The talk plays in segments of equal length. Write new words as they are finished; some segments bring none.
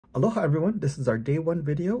Aloha everyone, this is our day one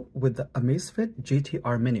video with the Amazfit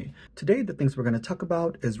GTR Mini. Today the things we're going to talk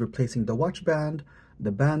about is replacing the watch band,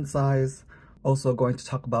 the band size, also going to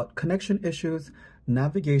talk about connection issues,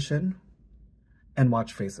 navigation, and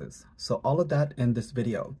watch faces. So all of that in this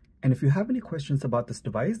video. And if you have any questions about this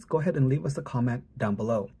device, go ahead and leave us a comment down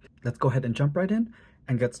below. Let's go ahead and jump right in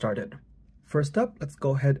and get started. First up, let's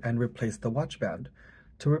go ahead and replace the watch band.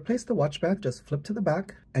 To replace the watch band, just flip to the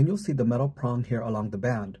back and you'll see the metal prong here along the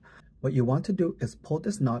band. What you want to do is pull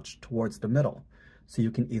this notch towards the middle. So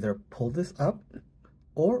you can either pull this up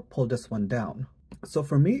or pull this one down. So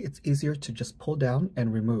for me, it's easier to just pull down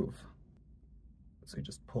and remove. So you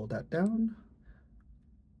just pull that down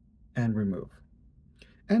and remove.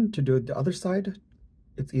 And to do the other side,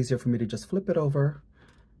 it's easier for me to just flip it over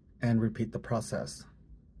and repeat the process.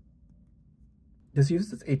 This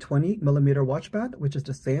uses a 20mm watch band, which is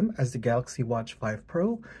the same as the Galaxy Watch 5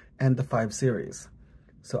 Pro and the 5 series.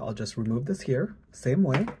 So I'll just remove this here, same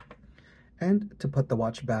way. And to put the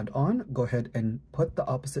watch band on, go ahead and put the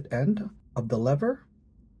opposite end of the lever.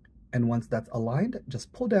 And once that's aligned,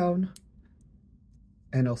 just pull down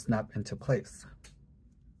and it'll snap into place.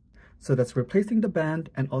 So that's replacing the band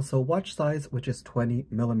and also watch size, which is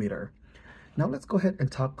 20mm. Now let's go ahead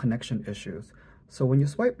and talk connection issues. So when you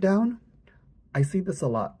swipe down, I see this a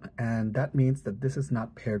lot, and that means that this is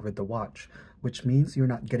not paired with the watch, which means you're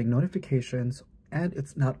not getting notifications and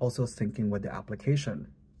it's not also syncing with the application.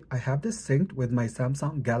 I have this synced with my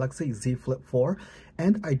Samsung Galaxy Z Flip 4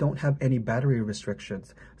 and I don't have any battery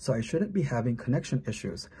restrictions, so I shouldn't be having connection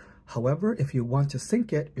issues. However, if you want to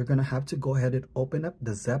sync it, you're going to have to go ahead and open up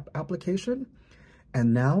the Zepp application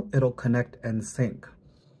and now it'll connect and sync.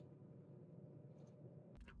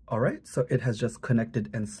 Alright, so it has just connected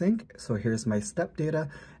and sync. So here's my step data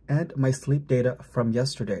and my sleep data from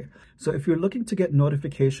yesterday. So if you're looking to get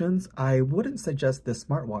notifications, I wouldn't suggest this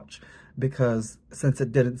smartwatch because since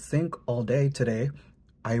it didn't sync all day today,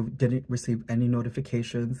 I didn't receive any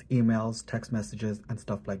notifications, emails, text messages, and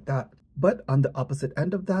stuff like that. But on the opposite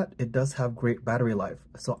end of that, it does have great battery life.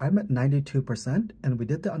 So I'm at 92% and we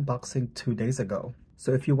did the unboxing 2 days ago.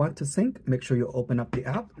 So if you want to sync, make sure you open up the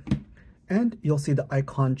app. And you'll see the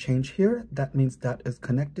icon change here. That means that is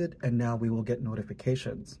connected and now we will get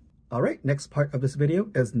notifications. All right, next part of this video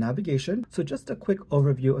is navigation. So just a quick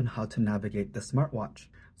overview on how to navigate the smartwatch.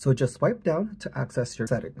 So just swipe down to access your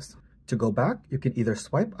settings. To go back, you can either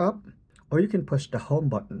swipe up or you can push the home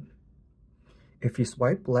button. If you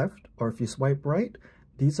swipe left or if you swipe right,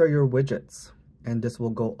 these are your widgets. And this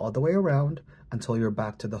will go all the way around until you're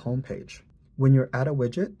back to the home page. When you're at a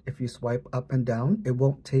widget, if you swipe up and down, it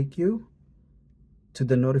won't take you to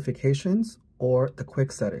the notifications or the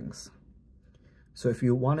quick settings. So if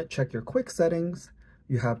you want to check your quick settings,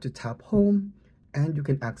 you have to tap home and you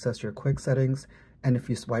can access your quick settings. And if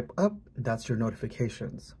you swipe up, that's your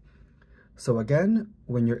notifications. So again,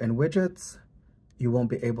 when you're in widgets, you won't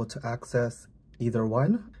be able to access either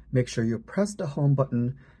one. Make sure you press the home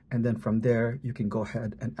button and then from there, you can go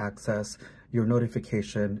ahead and access your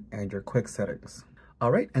notification and your quick settings.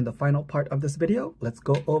 All right, and the final part of this video, let's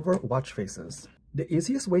go over watch faces. The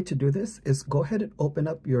easiest way to do this is go ahead and open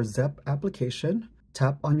up your Zepp application,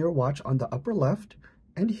 tap on your watch on the upper left,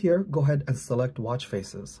 and here go ahead and select watch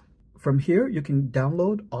faces. From here, you can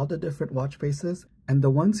download all the different watch faces, and the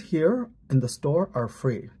ones here in the store are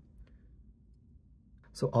free.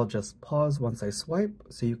 So I'll just pause once I swipe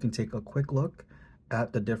so you can take a quick look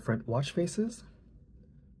at the different watch faces.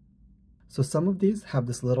 So some of these have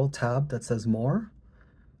this little tab that says more,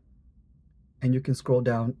 and you can scroll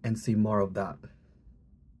down and see more of that.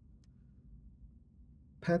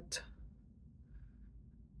 Pet,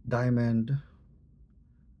 diamond,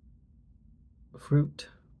 fruit,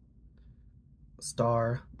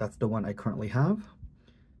 star, that's the one I currently have,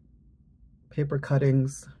 paper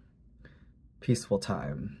cuttings, peaceful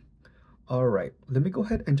time. All right, let me go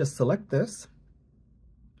ahead and just select this.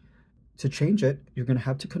 To change it, you're going to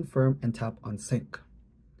have to confirm and tap on sync.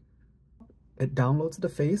 It downloads the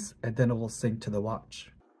face and then it will sync to the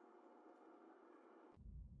watch.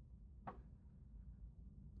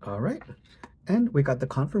 All right, and we got the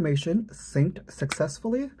confirmation synced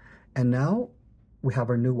successfully, and now we have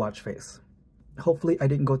our new watch face. Hopefully I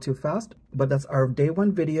didn't go too fast, but that's our day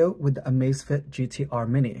one video with the Amazfit GTR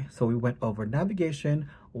Mini. So we went over navigation,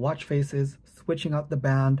 watch faces, switching out the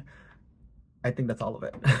band. I think that's all of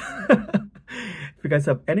it. If you guys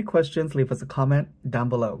have any questions, leave us a comment down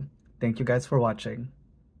below. Thank you guys for watching.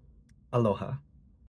 Aloha.